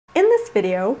In this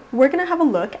video, we're going to have a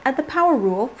look at the power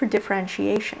rule for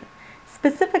differentiation.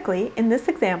 Specifically, in this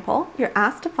example, you're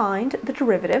asked to find the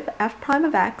derivative f prime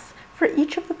of x for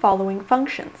each of the following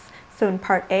functions. So in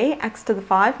part A, x to the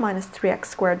 5 minus 3x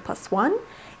squared plus 1.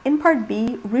 In part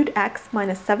B, root x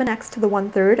minus 7x to the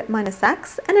 1/3 minus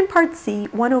x. And in part C,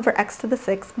 1 over x to the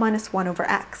 6 minus 1 over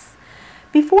x.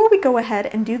 Before we go ahead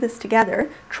and do this together,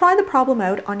 try the problem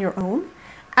out on your own.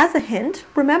 As a hint,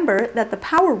 remember that the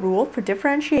power rule for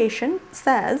differentiation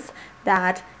says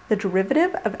that the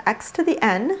derivative of x to the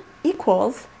n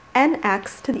equals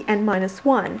nx to the n minus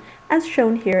 1, as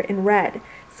shown here in red.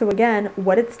 So again,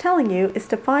 what it's telling you is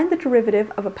to find the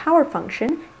derivative of a power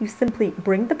function, you simply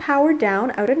bring the power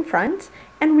down out in front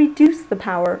and reduce the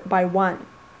power by 1.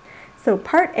 So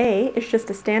part A is just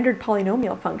a standard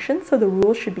polynomial function, so the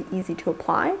rule should be easy to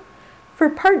apply. For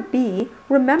part B,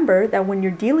 remember that when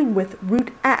you're dealing with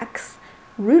root x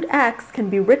can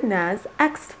be written as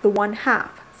x to the 1/2,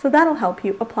 so that'll help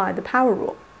you apply the power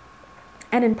rule.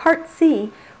 And in part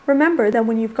C, remember that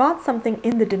when you've got something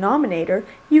in the denominator,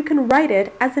 you can write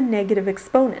it as a negative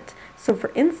exponent. So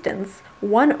for instance,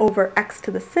 1 over x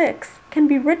to the 6 can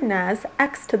be written as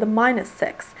x to the minus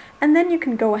 6, and then you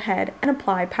can go ahead and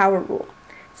apply power rule.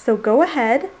 So go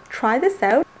ahead, try this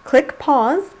out, click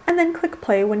pause, and then click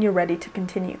play when you're ready to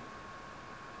continue.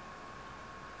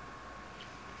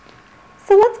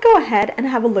 So let's go ahead and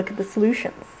have a look at the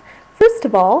solutions. First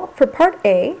of all, for part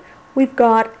A, we've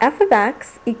got f of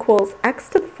x equals x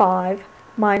to the 5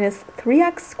 minus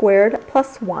 3x squared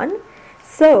plus 1.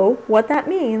 So what that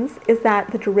means is that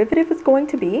the derivative is going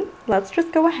to be, let's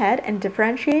just go ahead and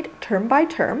differentiate term by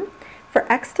term. For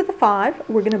x to the 5,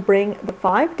 we're going to bring the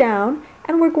 5 down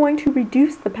and we're going to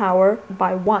reduce the power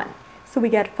by 1. So we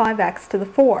get 5x to the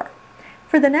 4.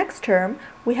 For the next term,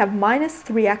 we have minus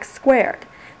 3x squared.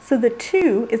 So the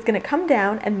 2 is going to come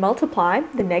down and multiply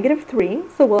the negative 3,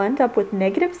 so we'll end up with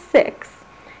negative 6,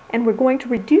 and we're going to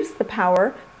reduce the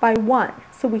power by 1.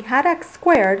 So we had x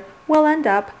squared, we'll end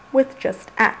up with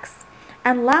just x.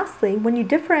 And lastly, when you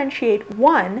differentiate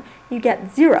 1, you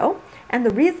get 0, and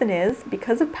the reason is,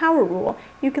 because of power rule,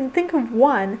 you can think of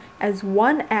 1 as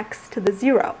 1x to the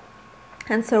 0.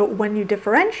 And so when you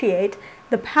differentiate,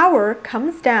 the power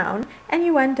comes down and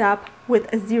you end up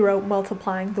with a 0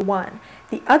 multiplying the 1.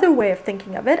 The other way of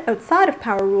thinking of it, outside of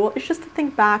power rule, is just to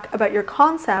think back about your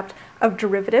concept of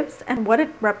derivatives and what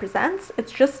it represents.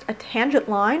 It's just a tangent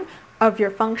line of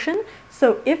your function.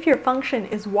 So if your function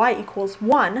is y equals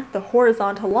 1, the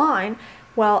horizontal line,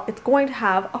 well, it's going to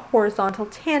have a horizontal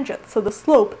tangent, so the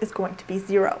slope is going to be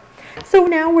 0. So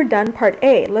now we're done part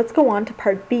A. Let's go on to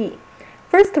part B.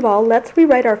 First of all, let's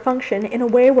rewrite our function in a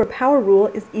way where power rule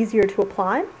is easier to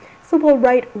apply. So we'll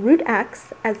write root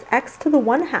x as x to the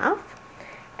 1/2,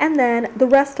 and then the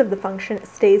rest of the function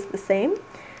stays the same.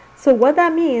 So what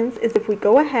that means is if we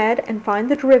go ahead and find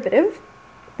the derivative,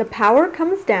 the power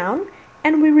comes down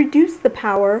and we reduce the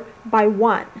power by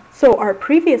 1. So our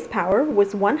previous power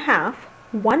was 1/2.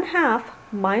 1/2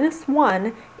 minus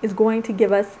 1 is going to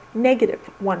give us negative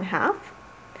 1/2.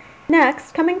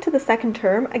 Next, coming to the second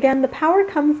term, again the power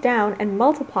comes down and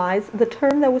multiplies the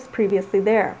term that was previously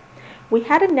there. We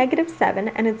had a negative 7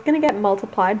 and it's going to get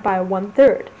multiplied by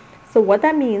 1/3. So what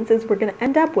that means is we're going to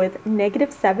end up with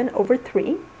negative 7 over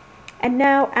 3. And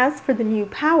now as for the new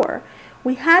power,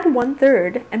 we had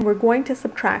 1/3 and we're going to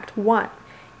subtract 1.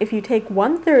 If you take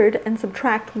 1/3 and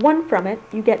subtract 1 from it,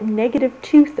 you get negative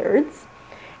 2/3.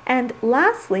 And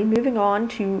lastly, moving on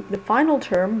to the final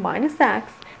term, minus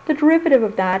x, the derivative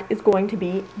of that is going to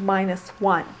be minus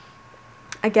 1.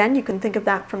 Again, you can think of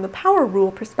that from the power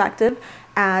rule perspective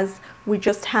as we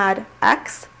just had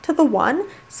x to the 1,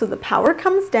 so the power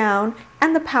comes down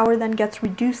and the power then gets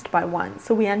reduced by 1.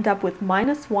 So we end up with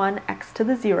minus 1 x to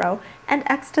the 0, and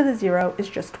x to the 0 is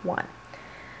just 1.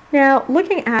 Now,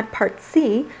 looking at part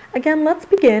C, again, let's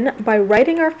begin by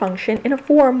writing our function in a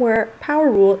form where power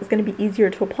rule is going to be easier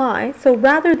to apply. So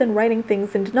rather than writing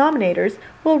things in denominators,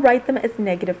 we'll write them as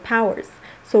negative powers.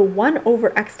 So 1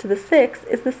 over x to the 6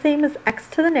 is the same as x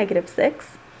to the negative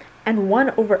 6, and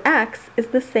 1 over x is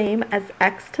the same as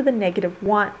x to the negative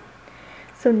 1.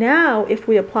 So now, if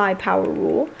we apply power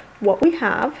rule, what we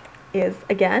have is,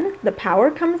 again, the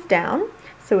power comes down,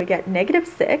 so we get negative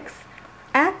 6,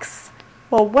 x.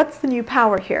 Well, what's the new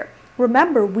power here?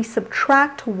 Remember, we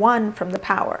subtract 1 from the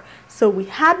power. So we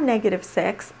had negative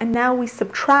 6, and now we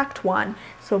subtract 1.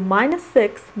 So minus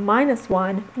 6 minus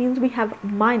 1 means we have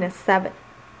minus 7.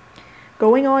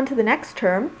 Going on to the next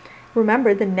term,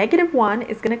 remember the negative 1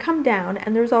 is going to come down,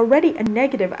 and there's already a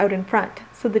negative out in front.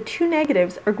 So the two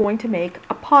negatives are going to make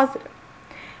a positive.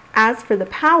 As for the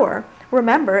power,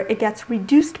 remember it gets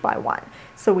reduced by 1.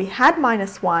 So we had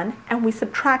minus 1 and we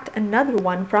subtract another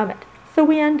 1 from it. So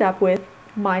we end up with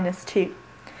minus 2.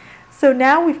 So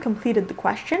now we've completed the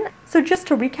question. So just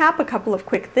to recap a couple of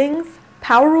quick things,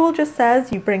 power rule just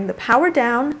says you bring the power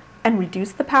down and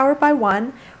reduce the power by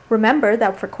 1. Remember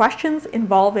that for questions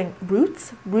involving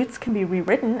roots can be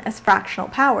rewritten as fractional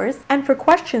powers, and for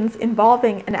questions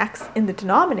involving an x in the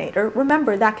denominator,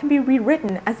 remember that can be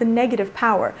rewritten as a negative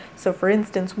power. So for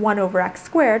instance, 1 over x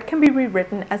squared can be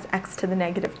rewritten as x to the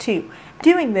negative 2.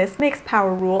 Doing this makes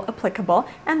power rule applicable,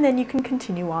 and then you can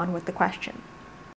continue on with the question.